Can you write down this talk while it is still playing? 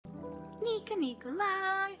Nika Nika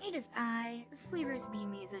la, it is I, the Flavors Bee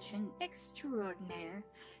musician extraordinaire.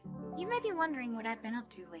 You may be wondering what I've been up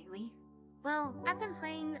to lately. Well, I've been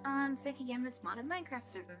playing on Seki modded Minecraft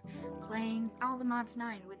server, playing all the mods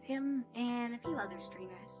 9 with him and a few other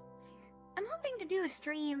streamers. I'm hoping to do a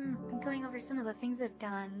stream going over some of the things I've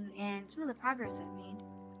done and some of the progress I've made.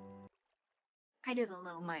 I did a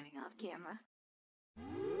little mining off camera.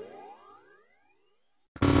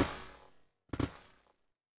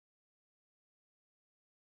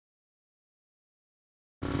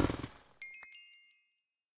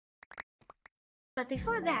 But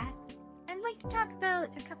before that, I'd like to talk about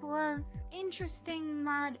a couple of interesting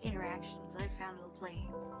mod interactions I've found while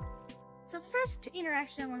playing. So the first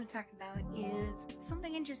interaction I want to talk about is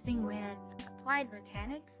something interesting with applied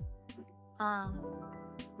mechanics,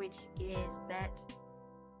 which is that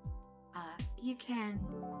you can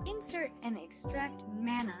insert and extract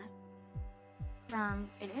mana from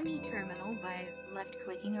an ME terminal by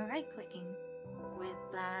left-clicking or right-clicking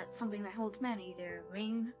with something that holds mana, either a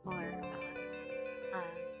ring or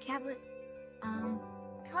tablet.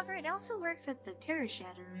 However, it also works at the Terra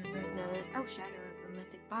Shatter or the Elf Shatter of the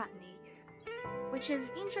Mythic Botany, which is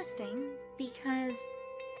interesting because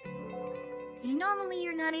normally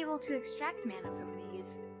you're not able to extract mana from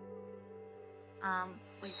these.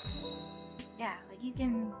 Like you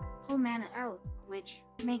can pull mana out, which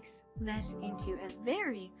makes this into a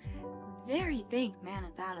very, very big mana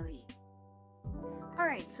battery.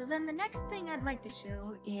 Alright, so then the next thing I'd like to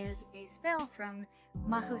show is a spell from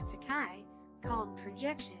Seki called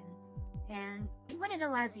Projection, and what it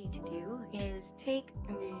allows you to do is take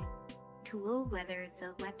a tool, whether it's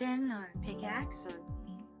a weapon or a pickaxe or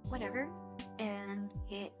whatever, and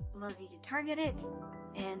it allows you to target it,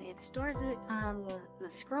 and it stores it on the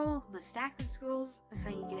stack of scrolls, so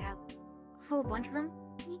you can have a whole bunch of them,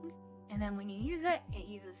 and then when you use it, it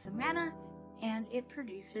uses some mana, and it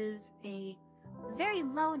produces a very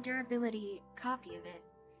low durability copy of it.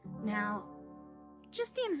 Now,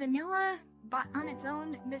 just in vanilla, but on its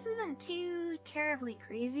own, this isn't too terribly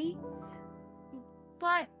crazy,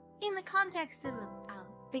 but in the context of a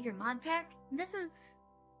bigger mod pack, this is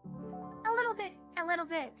a little bit,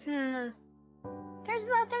 there's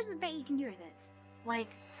a bit you can do with it.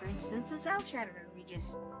 Like, for instance, this Elf Shatter we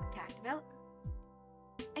just talked about.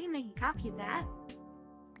 I can make a copy of that,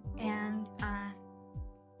 and,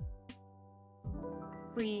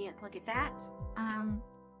 we look at that,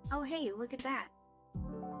 oh hey, look at that.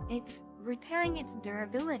 It's repairing its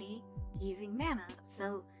durability using mana,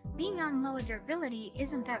 so being on lower durability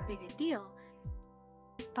isn't that big a deal.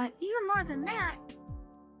 But even more than that,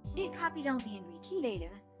 it copied all the NV key data,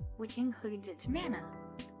 which includes its mana.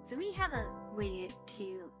 So we have a way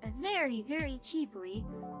to very, very cheaply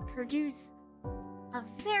produce a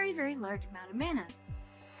very, very large amount of mana.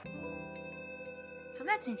 So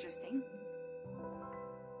that's interesting.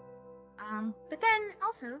 But then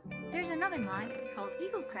also, there's another mod called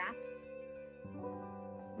Evilcraft,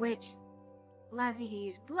 which allows you to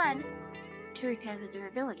use blood to repair the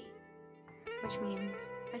durability. Which means,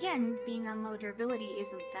 again, being on low durability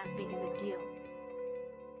isn't that big of a deal.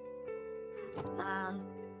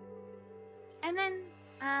 And then,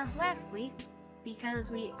 lastly, because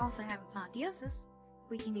we also have Apotheosis,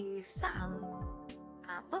 we can use some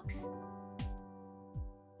books.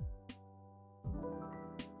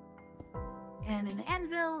 And an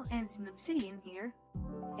anvil and some obsidian here,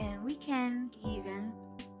 and we can even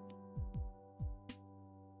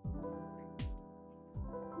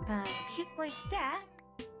just like that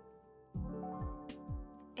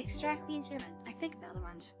extract the enchantment. I think the other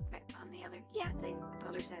one's on the other, the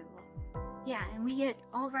other side of the wall. Yeah, and we get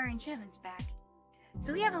all of our enchantments back.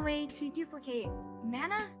 So we have a way to duplicate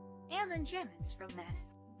mana and enchantments from this.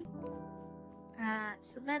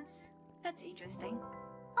 So that's interesting.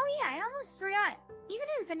 Oh yeah, I almost forgot. Even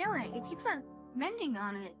in vanilla, if you put mending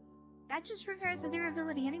on it, that just repairs the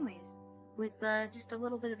durability anyways, with just a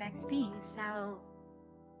little bit of XP, so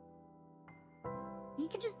you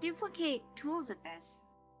can just duplicate tools at this.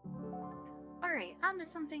 Alright, on to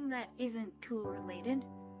something that isn't tool related.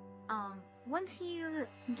 Once you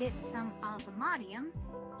get some Alvamodium,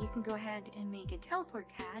 you can go ahead and make a teleport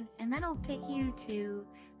pad, and that'll take you to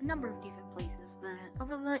a number of different places. The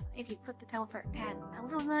overlook, if you put the teleport pad in the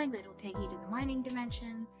overlook, that'll take you to the mining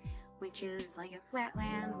dimension, which is like a flat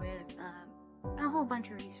land with a whole bunch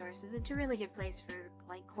of resources. It's a really good place for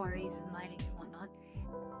like quarries and mining and whatnot.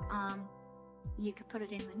 You could put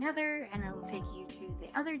it in the nether, and it'll take you to the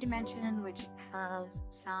other dimension, which has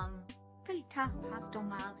some pretty tough hostile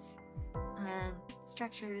mobs and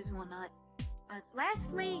structures and whatnot. But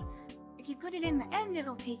lastly, if you put it in the end,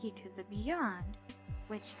 it'll take you to the beyond,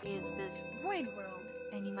 which is this void world,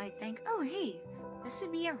 and you might think, oh hey, this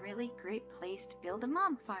would be a really great place to build a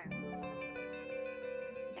mob farm.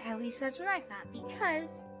 At least that's what I thought,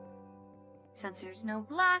 because since there's no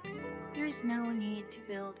blocks, there's no need to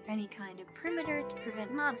build any kind of perimeter to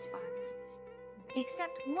prevent mob spawns.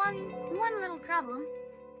 Except one little problem: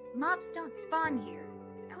 mobs don't spawn here,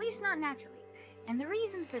 at least not naturally. And the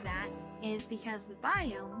reason for that is because the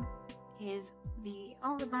biome is the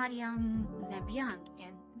biome beyond,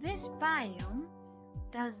 and this biome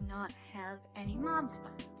does not have any mob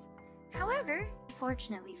spawns. However,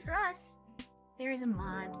 fortunately for us, there is a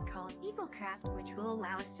mod called EvilCraft which will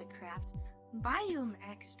allow us to craft biome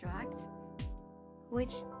extracts,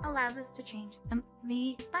 which allows us to change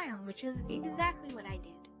the biome, which is exactly what I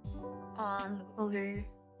did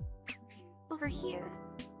over here.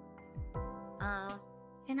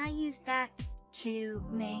 And I used that to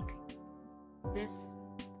make this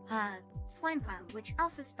slime farm, which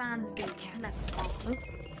also spawns the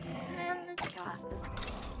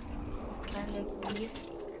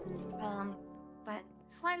but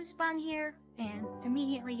slime spawn here and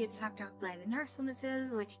immediately get sucked up by the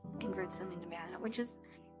narcolepsies, which converts them into mana, which is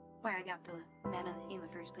why I got the mana in the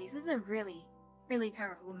first place. This is a really, really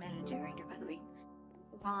powerful mana generator, by the way.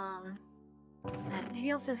 And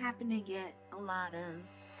I also happen to get a lot of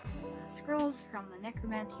scrolls from the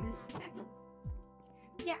necromancers.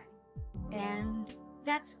 Yeah, and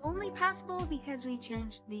that's only possible because we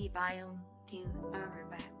changed the biome to armor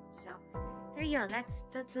biome. So there you go.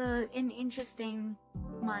 That's an interesting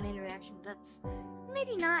mod interaction. That's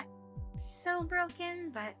maybe not so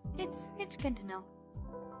broken, but it's good to know.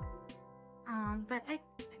 But I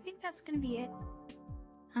think that's gonna be it.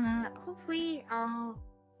 Hopefully I'll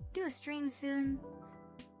do a stream soon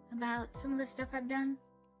about some of the stuff I've done.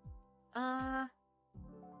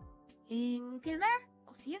 Until there,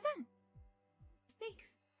 I'll see you then. Thanks.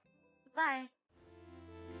 Bye.